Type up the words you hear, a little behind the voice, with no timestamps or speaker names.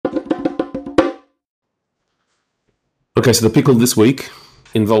Okay, so the pickle this week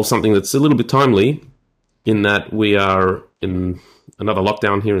involves something that's a little bit timely in that we are in another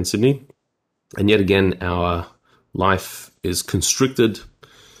lockdown here in Sydney, and yet again our life is constricted,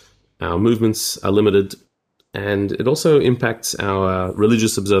 our movements are limited, and it also impacts our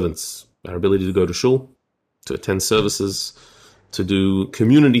religious observance, our ability to go to shul, to attend services, to do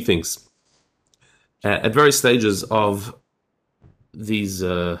community things. At various stages of these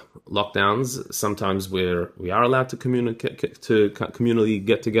lockdowns, sometimes where we are allowed to communicate, to communally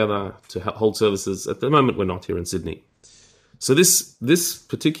get together, to hold services. At the moment, we're not here in Sydney. So this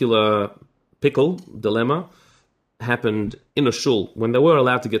particular pickle dilemma happened in a shul when they were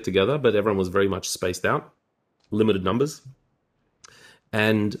allowed to get together, but everyone was very much spaced out, limited numbers,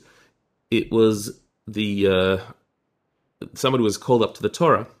 and it was the somebody was called up to the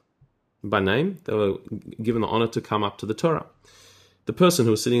Torah by name. They were given the honor to come up to the Torah. The person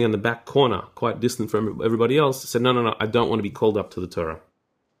who was sitting in the back corner, quite distant from everybody else, said, no, I don't want to be called up to the Torah.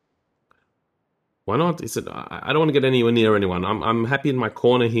 Why not? He said, I don't want to get anywhere near anyone. I'm happy in my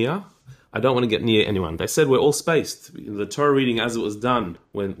corner here. I don't want to get near anyone. They said we're all spaced. The Torah reading as it was done,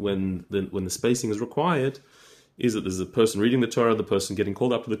 when the spacing is required, is that there's a person reading the Torah, the person getting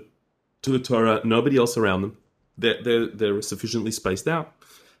called up to the Torah, nobody else around them. They're sufficiently spaced out.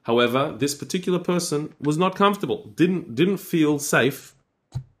 However, this particular person was not comfortable, didn't feel safe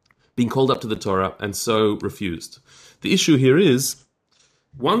being called up to the Torah, and so refused. The issue here is,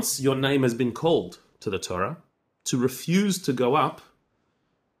 once your name has been called to the Torah, to refuse to go up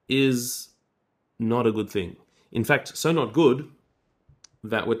is not a good thing. In fact, so not good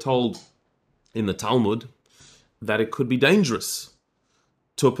that we're told in the Talmud that it could be dangerous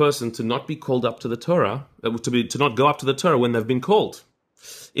to a person to not be called up to the Torah, to not go up to the Torah when they've been called.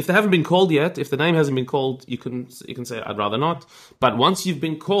 If they haven't been called yet, if the name hasn't been called, you can say, I'd rather not. But once you've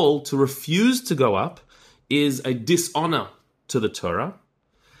been called, to refuse to go up is a dishonor to the Torah,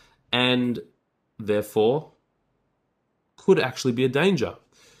 and therefore could actually be a danger.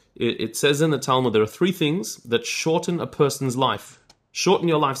 It says in the Talmud there are three things that shorten a person's life, shorten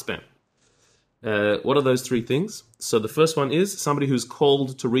your lifespan. What are those three things? So the first one is somebody who's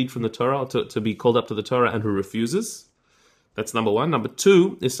called to read from the Torah, to be called up to the Torah, and who refuses. That's number one. Number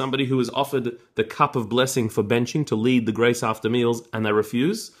two is somebody who is offered the cup of blessing for benching to lead the grace after meals, and they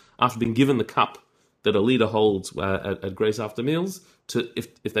refuse after being given the cup that a leader holds at grace after meals,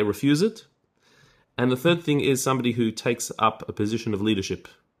 if they refuse it. And the third thing is somebody who takes up a position of leadership.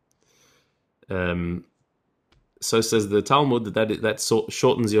 So says the Talmud that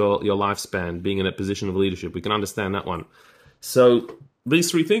shortens your lifespan, being in a position of leadership. We can understand that one. So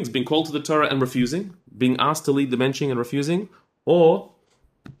these three things, being called to the Torah and refusing, being asked to lead the benching and refusing, or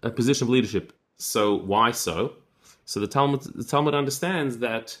a position of leadership. So why so? So the Talmud understands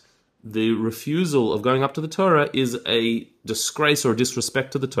that the refusal of going up to the Torah is a disgrace or a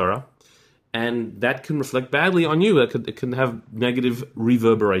disrespect to the Torah, and that can reflect badly on you. It can have negative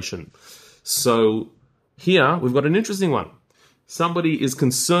reverberation. So here we've got an interesting one. Somebody is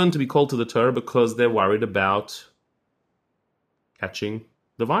concerned to be called to the Torah because they're worried about catching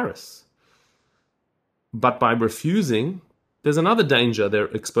the virus. But by refusing, there's another danger they're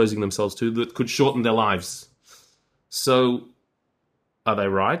exposing themselves to that could shorten their lives. So are they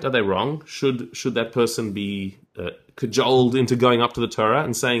right? Are they wrong? Should that person be cajoled into going up to the Torah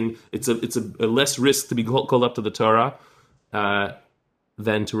and saying it's a less risk to be called up to the Torah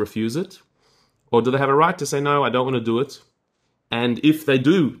than to refuse it? Or do they have a right to say, no, I don't want to do it? And if they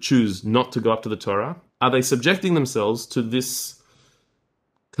do choose not to go up to the Torah, are they subjecting themselves to this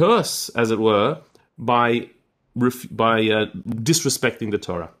curse, as it were, by disrespecting the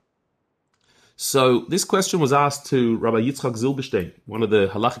Torah? So this question was asked to Rabbi Yitzchak Zilberstein, one of the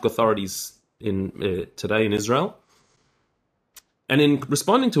halachic authorities today in Israel. And in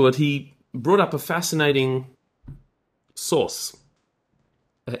responding to it, he brought up a fascinating source.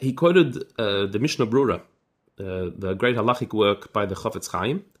 He quoted the Mishnah Brura, the great halachic work by the Chafetz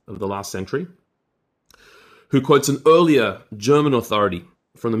Chaim of the last century, who quotes an earlier German authority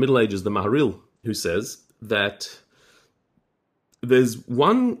from the Middle Ages, the Maharil, who says that there's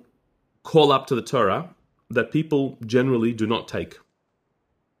one call up to the Torah that people generally do not take,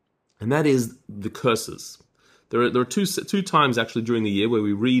 and that is the curses. There are two times actually during the year where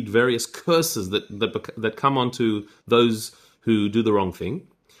we read various curses that come onto those who do the wrong thing.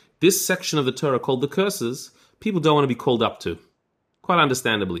 This section of the Torah called the curses, people don't want to be called up to, quite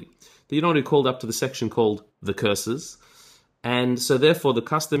understandably. They don't want to be called up to the section called the curses. And so therefore the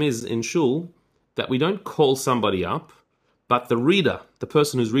custom is in shul that we don't call somebody up, but the reader, the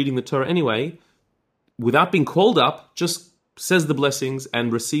person who's reading the Torah anyway, without being called up, just says the blessings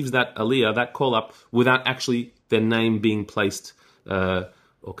and receives that aliyah, that call up, without actually their name being placed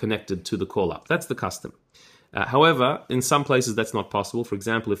or connected to the call up. That's the custom. However, in some places that's not possible. For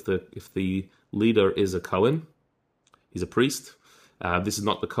example, if the leader is a Kohen, he's a priest. This is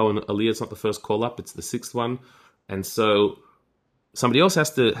not the Kohen aliyah. It's not the first call up. It's the sixth one, and so somebody else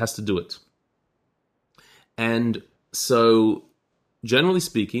has to do it. And so, generally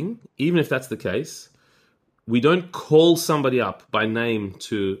speaking, even if that's the case, we don't call somebody up by name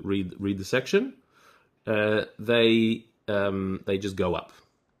to read the section. They just go up.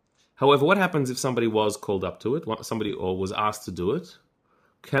 However, what happens if somebody was called up to it, or was asked to do it?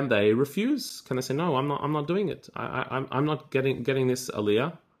 Can they refuse? Can they say, no, I'm not doing it. I'm not getting this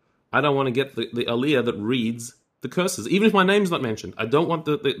aliyah. I don't want to get the aliyah that reads the curses, even if my name's not mentioned. I don't want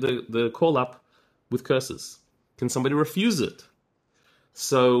the call up with curses. Can somebody refuse it?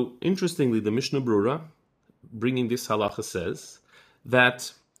 So interestingly, the Mishnah Brura, bringing this halacha, says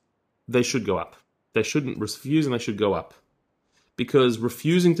that they should go up. They shouldn't refuse, and they should go up. Because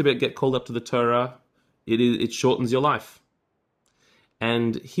refusing to get called up to the Torah, it shortens your life.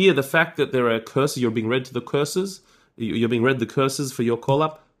 And here, the fact that there are curses, you're being read to the curses, you're being read the curses for your call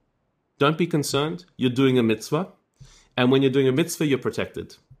up, don't be concerned. You're doing a mitzvah. And when you're doing a mitzvah, you're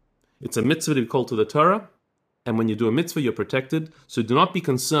protected. It's a mitzvah to be called to the Torah. And when you do a mitzvah, you're protected. So do not be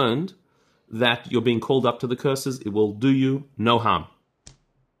concerned that you're being called up to the curses. It will do you no harm.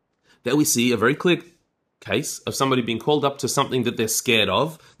 There we see a very clear case of somebody being called up to something that they're scared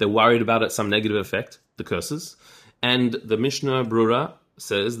of. They're worried about it, some negative effect, the curses. And the Mishnah Brura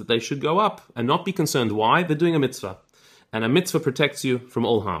says that they should go up and not be concerned. Why? They're doing a mitzvah. And a mitzvah protects you from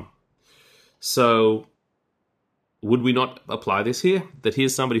all harm. So would we not apply this here? That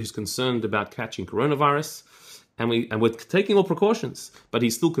here's somebody who's concerned about catching coronavirus, and we're taking all precautions, but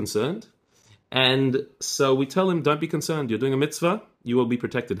he's still concerned. And so we tell him, don't be concerned. You're doing a mitzvah, you will be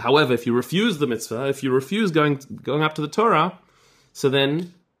protected. However, if you refuse the mitzvah, if you refuse going up to the Torah, so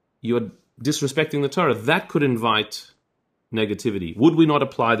then you're disrespecting the Torah. That could invite negativity. Would we not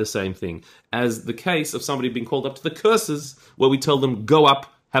apply the same thing as the case of somebody being called up to the curses, where we tell them, go up,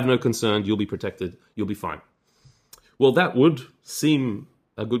 have no concern, you'll be protected, you'll be fine? Well, that would seem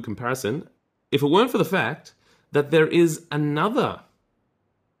a good comparison if it weren't for the fact that there is another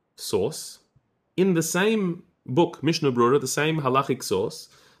source in the same book, Mishnah Brura, the same halachic source,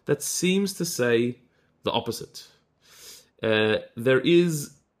 that seems to say the opposite. There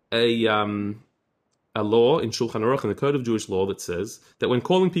is a law in Shulchan Aruch, in the Code of Jewish Law, that says that when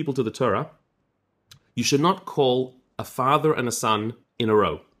calling people to the Torah, you should not call a father and a son in a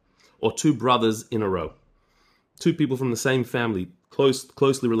row, or two brothers in a row. Two people from the same family,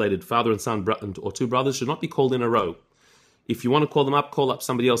 closely related, father and son, or two brothers, should not be called in a row. If you want to call up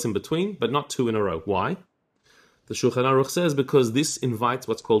somebody else in between, but not two in a row. Why? The Shulchan Aruch says because this invites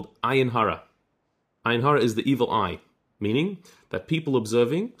what's called ayin hara. Ayin hara is the evil eye, meaning that people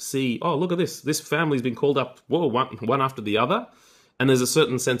observing see, oh, look at this. This family's been called up, whoa, one after the other. And there's a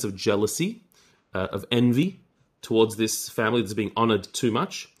certain sense of jealousy, of envy towards this family that's being honored too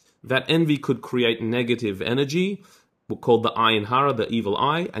much. That envy could create negative energy, called the ayin hara, the evil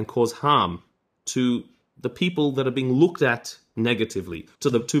eye, and cause harm to the people that are being looked at negatively,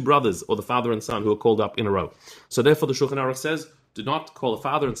 to the two brothers or the father and son who are called up in a row. So therefore the Shulchan Aruch says, do not call a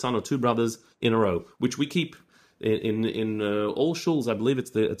father and son or two brothers in a row, which we keep in all shuls. I believe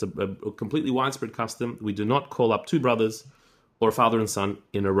it's a completely widespread custom. We do not call up two brothers or a father and son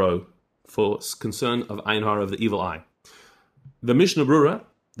in a row for concern of ayin hara, of the evil eye. The Mishnah Brura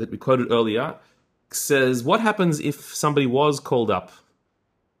that we quoted earlier says, what happens if somebody was called up?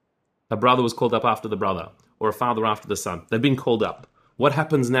 A brother was called up after the brother, or a father after the son. They've been called up. What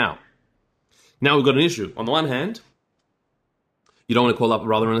happens now? Now we've got an issue. On the one hand, you don't want to call up a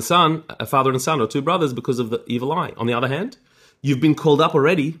brother and a son, a father and a son, or two brothers because of the evil eye. On the other hand, you've been called up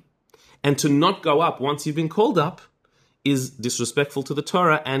already, and to not go up once you've been called up is disrespectful to the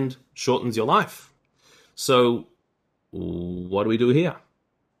Torah and shortens your life. So what do we do here?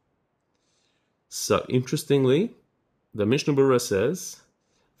 So interestingly, the Mishnah Brura says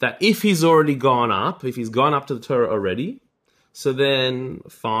that if he's already gone up, if he's gone up to the Torah already, so then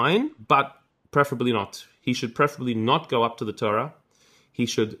fine, but preferably not. He should preferably not go up to the Torah. He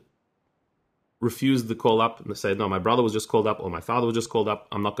should refuse the call up and say, no, my brother was just called up, or my father was just called up,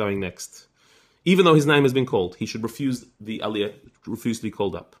 I'm not going next. Even though his name has been called, he should refuse the aliyah, refuse to be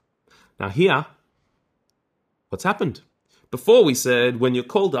called up. Now here, what's happened? Before we said, when you're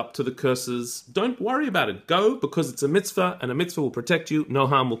called up to the curses, don't worry about it. Go, because it's a mitzvah, and a mitzvah will protect you, no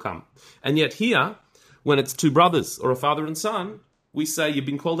harm will come. And yet here, when it's two brothers or a father and son, we say you've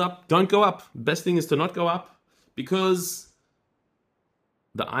been called up, don't go up. Best thing is to not go up, because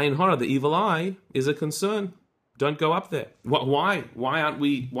The ayin hara, the evil eye, is a concern. Don't go up there. Why? Why don't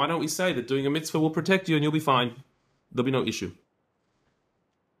we say that doing a mitzvah will protect you and you'll be fine? There'll be no issue.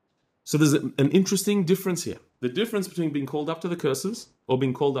 So there's an interesting difference here. The difference between being called up to the curses or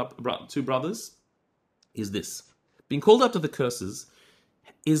being called up to brothers is this. Being called up to the curses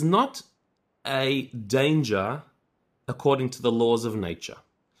is not a danger according to the laws of nature.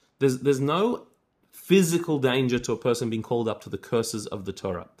 There's no physical danger to a person being called up to the curses of the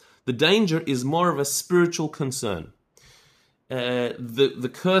Torah. The danger is more of a spiritual concern.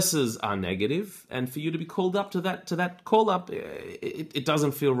 The curses are negative, and for you to be called up to that call up, it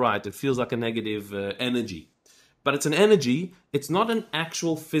doesn't feel right. It feels like a negative energy. But it's an energy, it's not an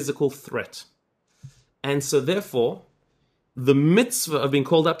actual physical threat. And so therefore, the mitzvah of being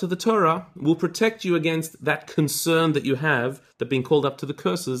called up to the Torah will protect you against that concern that you have that being called up to the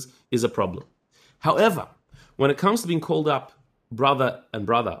curses is a problem. However, when it comes to being called up brother and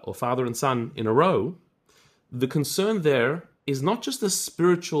brother or father and son in a row, the concern there is not just a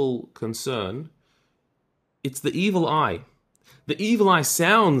spiritual concern, it's the evil eye. The evil eye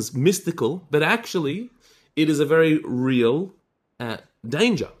sounds mystical, but actually it is a very real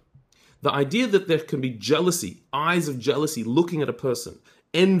danger. The idea that there can be jealousy, eyes of jealousy looking at a person,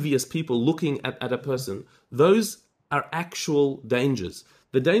 envious people looking at a person, those are actual dangers.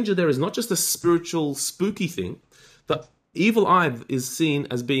 The danger there is not just a spiritual, spooky thing. The evil eye is seen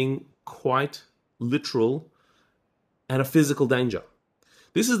as being quite literal and a physical danger.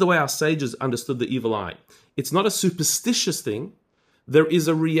 This is the way our sages understood the evil eye. It's not a superstitious thing. There is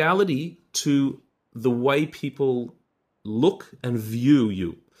a reality to the way people look and view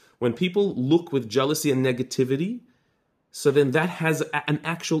you. When people look with jealousy and negativity, so then that has an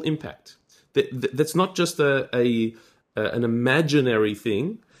actual impact. That's not just an imaginary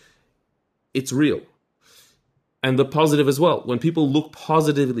thing. It's real. And the positive as well. When people look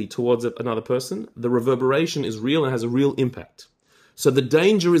positively towards another person, the reverberation is real and has a real impact. So the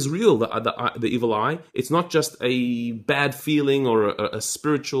danger is real, the evil eye. It's not just a bad feeling or a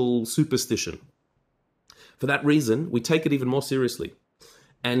spiritual superstition. For that reason, we take it even more seriously.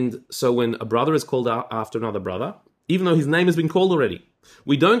 And so when a brother is called out after another brother, even though his name has been called already,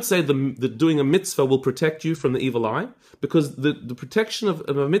 we don't say that doing a mitzvah will protect you from the evil eye, because the protection of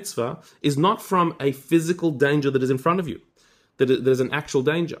a mitzvah is not from a physical danger that is in front of you, that there's an actual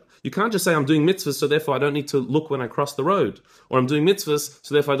danger. You can't just say, I'm doing mitzvahs, so therefore I don't need to look when I cross the road, or I'm doing mitzvahs,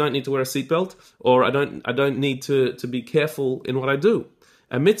 so therefore I don't need to wear a seatbelt, or I don't need to be careful in what I do.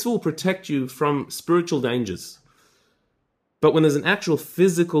 A mitzvah will protect you from spiritual dangers. But when there's an actual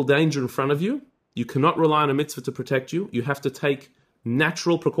physical danger in front of you, you cannot rely on a mitzvah to protect you. You have to take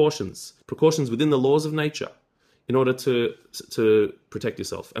natural precautions within the laws of nature in order to protect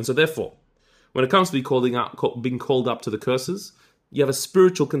yourself. And so therefore, when it comes to being called up to the curses, you have a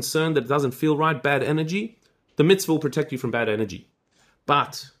spiritual concern that doesn't feel right, bad energy, the mitzvah will protect you from bad energy.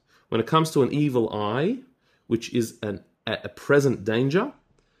 But when it comes to an evil eye, which is a present danger,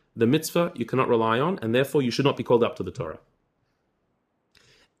 the mitzvah you cannot rely on, and therefore you should not be called up to the Torah.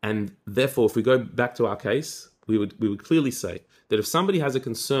 And therefore, if we go back to our case, we would clearly say that if somebody has a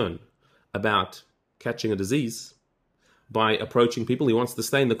concern about catching a disease by approaching people, he wants to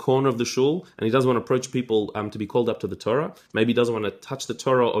stay in the corner of the shul, and he doesn't want to approach people to be called up to the Torah. Maybe he doesn't want to touch the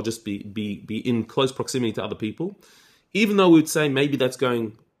Torah or just be in close proximity to other people. Even though we would say maybe that's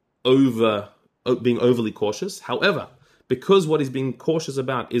being overly cautious. However, because what he's being cautious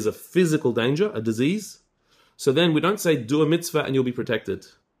about is a physical danger, a disease, so then we don't say do a mitzvah and you'll be protected.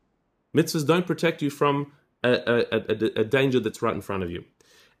 Mitzvahs don't protect you from a danger that's right in front of you.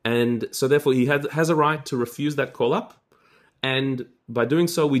 And so therefore he has a right to refuse that call up. And by doing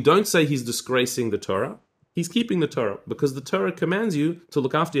so, we don't say he's disgracing the Torah. He's keeping the Torah, because the Torah commands you to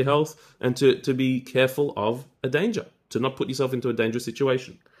look after your health and to be careful of a danger, to not put yourself into a dangerous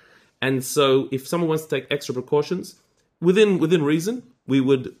situation. And so if someone wants to take extra precautions, within reason, we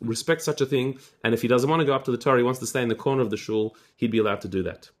would respect such a thing. And if he doesn't want to go up to the Torah, he wants to stay in the corner of the shul, he'd be allowed to do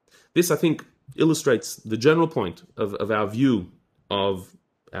that. This, I think, illustrates the general point of our view of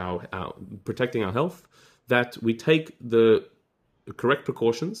our protecting our health, that we take the correct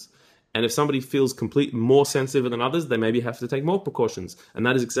precautions, and if somebody feels more sensitive than others, they maybe have to take more precautions, and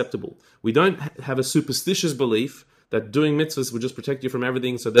that is acceptable. We don't have a superstitious belief that doing mitzvahs will just protect you from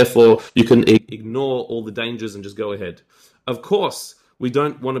everything, so therefore you can ignore all the dangers and just go ahead. Of course, we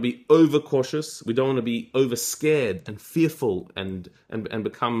don't want to be overcautious. We don't want to be over scared and fearful and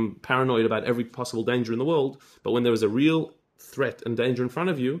become paranoid about every possible danger in the world. But when there is a real threat and danger in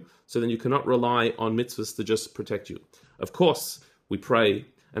front of you, so then you cannot rely on mitzvahs to just protect you. Of course, we pray,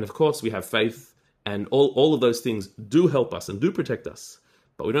 and of course we have faith, and all of those things do help us and do protect us.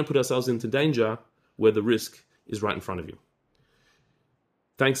 but we don't put ourselves into danger where the risk is right in front of you.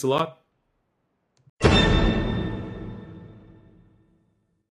 Thanks a lot.